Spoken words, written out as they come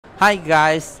Hi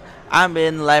guys, I'm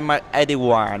in landmark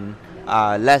 81.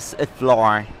 Let's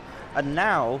explore. And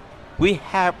now we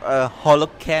have a hollow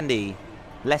candy.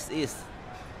 Let's eat.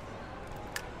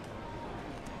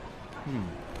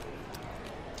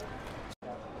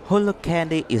 Hollow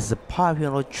candy is a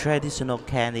popular traditional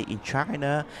candy in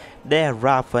China. They are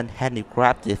often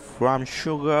handcrafted from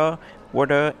sugar,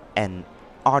 water, and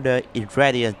other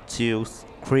ingredients to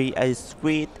create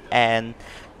sweet and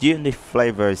unique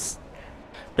flavors.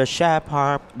 The shape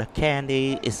of the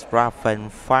candy is often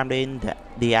found in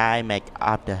the eye make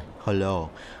of the hollow,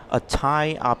 a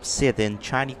type of seed in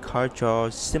Chinese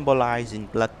culture symbolizing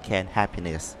luck and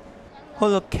happiness.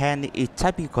 Hollow candy is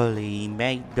typically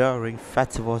made during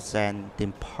festivals and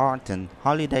important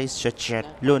holidays such as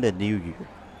Lunar New Year.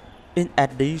 In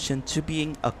addition to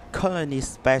being a culinary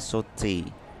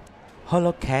specialty,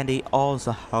 hollow candy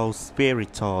also holds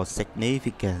spiritual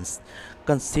significance,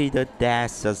 considered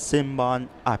as a symbol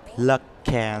of luck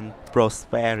and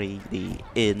prosperity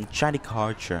in Chinese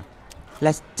culture.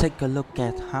 Let's take a look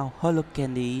at how hollow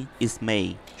candy is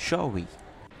made, shall we?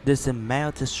 This is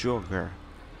melted sugar.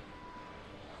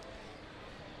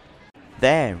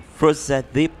 Then, fruits are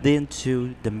dipped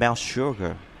into the melted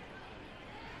sugar.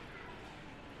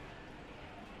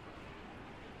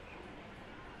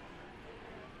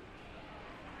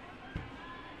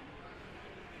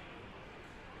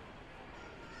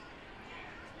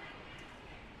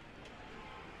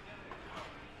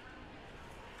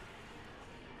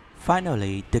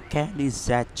 Finally, the candies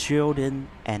are chilled in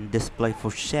and displayed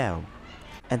for sale.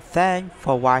 And thanks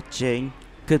for watching.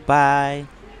 Goodbye.